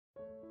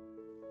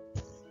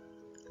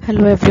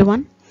Hello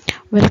everyone,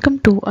 welcome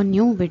to a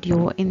new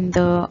video in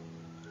the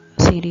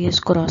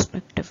series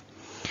Corrospective.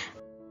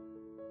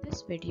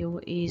 This video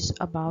is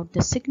about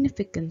the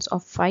significance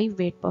of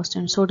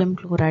 5-weight% sodium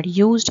chloride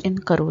used in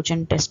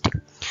corrosion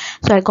testing.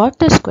 So I got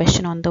this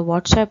question on the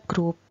WhatsApp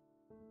group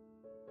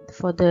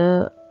for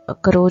the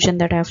corrosion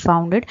that I have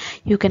founded.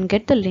 You can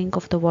get the link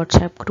of the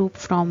WhatsApp group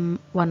from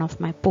one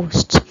of my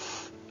posts.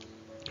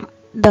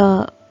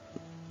 The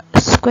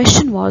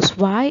question was,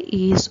 why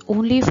is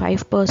only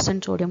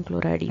 5% sodium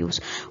chloride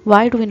used?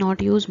 Why do we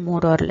not use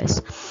more or less?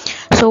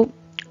 So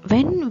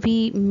when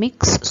we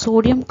mix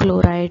sodium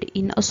chloride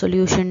in a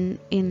solution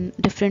in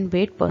different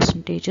weight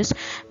percentages,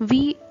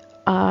 we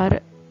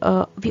assume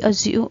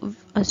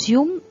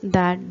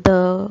that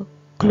the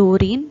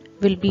chlorine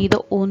will be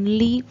the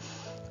only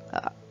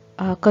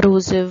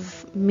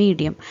corrosive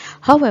medium.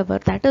 However,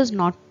 that is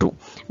not true.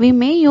 We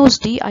may use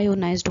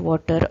deionized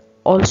water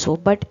also,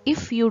 but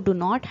if you do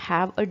not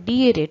have a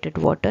deaerated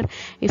water,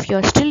 if you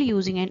are still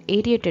using an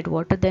aerated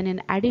water, then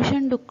in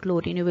addition to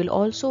chlorine you will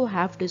also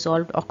have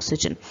dissolved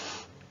oxygen.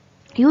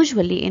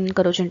 Usually in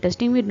corrosion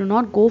testing we do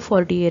not go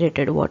for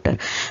deaerated water,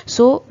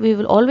 so we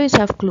will always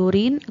have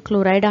chlorine,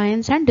 chloride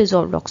ions and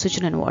dissolved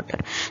oxygen in water.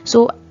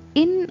 So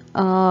in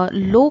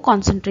low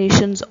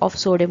concentrations of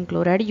sodium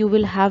chloride you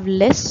will have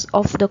less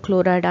of the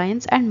chloride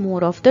ions and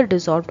more of the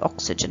dissolved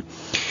oxygen.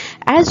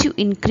 As you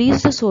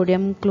increase the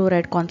sodium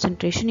chloride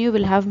concentration, you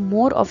will have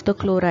more of the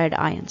chloride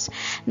ions.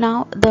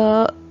 Now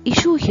the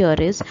issue here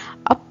is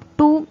up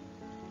to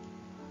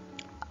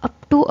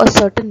a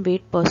certain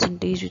weight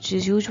percentage, which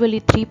is usually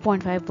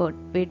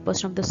 3.5 weight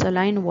percent of the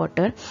saline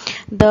water,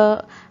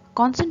 the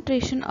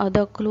concentration of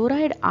the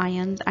chloride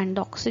ions and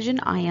the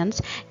oxygen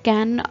ions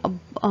can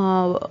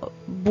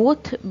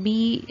both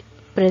be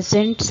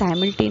present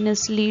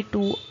simultaneously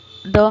to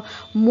the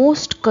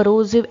most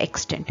corrosive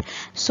extent,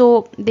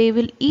 so they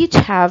will each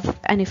have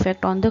an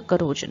effect on the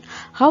corrosion.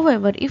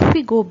 However, if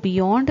we go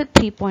beyond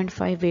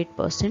 3.5 weight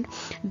percent,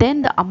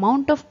 then the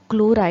amount of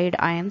chloride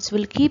ions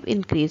will keep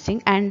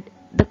increasing and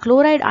the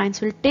chloride ions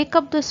will take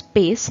up the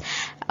space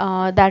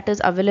that is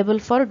available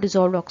for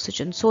dissolved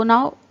oxygen. So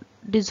now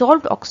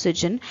dissolved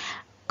oxygen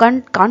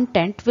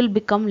content will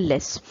become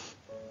less.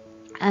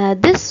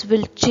 This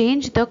will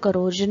change the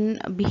corrosion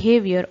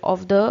behavior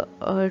of the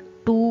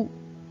two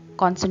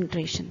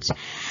concentrations.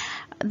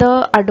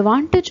 The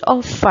advantage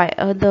of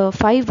the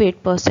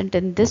 5-weight%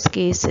 in this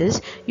case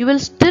is you will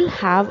still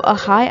have a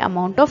high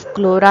amount of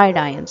chloride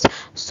ions.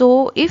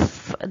 So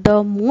if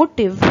the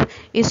motive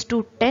is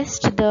to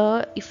test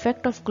the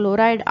effect of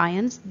chloride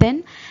ions,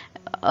 then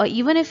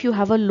even if you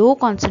have a low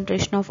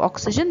concentration of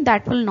oxygen,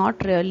 that will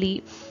not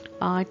really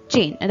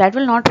that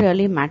will not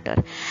really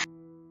matter.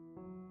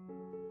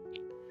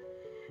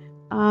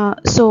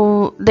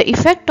 So the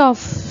effect of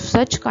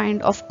such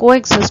kind of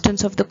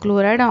coexistence of the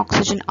chloride and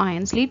oxygen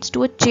ions leads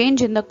to a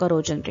change in the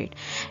corrosion rate.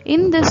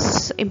 In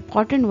this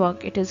important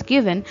work, it is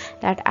given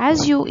that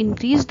as you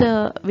increase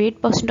the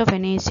weight percent of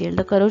NaCl,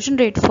 the corrosion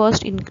rate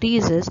first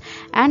increases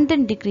and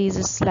then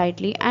decreases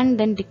slightly and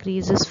then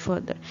decreases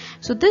further.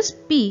 So this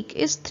peak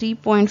is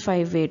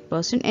 3.5 weight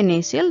percent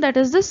NaCl, that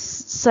is the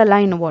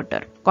saline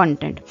water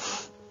content.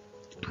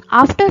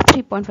 After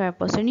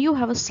 3.5% you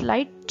have a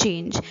slight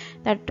change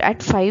that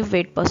at 5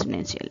 weight percent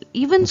NaCl.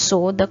 Even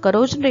so, the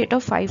corrosion rate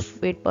of 5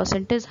 weight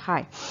percent is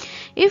high.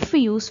 If we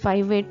use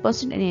 5 weight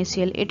percent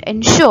NaCl, it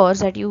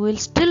ensures that you will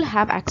still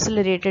have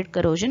accelerated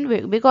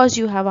corrosion because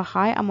you have a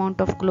high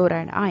amount of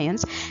chloride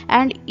ions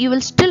and you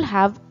will still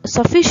have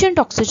sufficient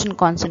oxygen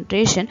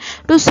concentration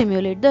to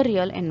simulate the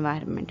real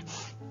environment.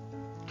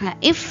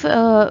 If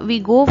we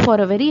go for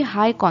a very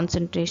high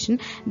concentration,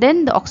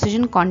 then the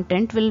oxygen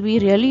content will be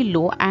really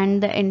low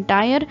and the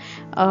entire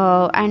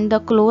and the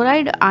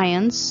chloride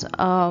ions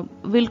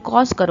will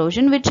cause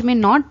corrosion, which may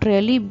not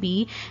really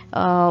be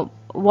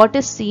what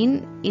is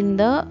seen in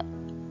the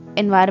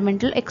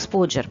environmental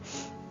exposure.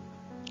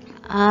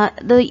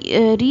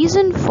 The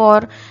reason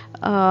for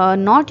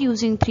not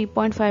using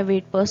 3.5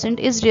 weight%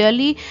 is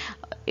really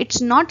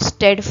it's not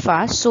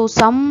steadfast. So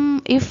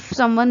if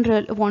someone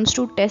wants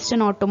to test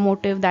an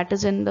automotive that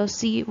is in the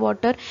sea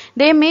water,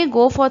 they may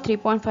go for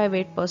 3.5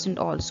 weight%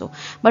 also,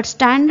 but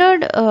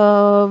standard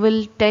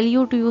will tell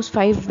you to use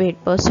 5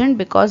 weight%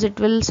 because it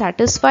will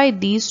satisfy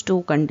these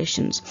two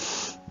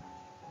conditions.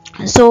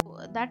 So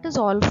that is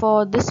all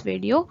for this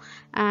video,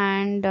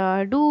 and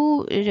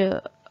do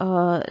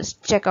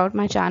check out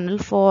my channel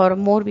for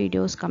more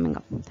videos coming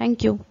up.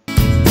 Thank you.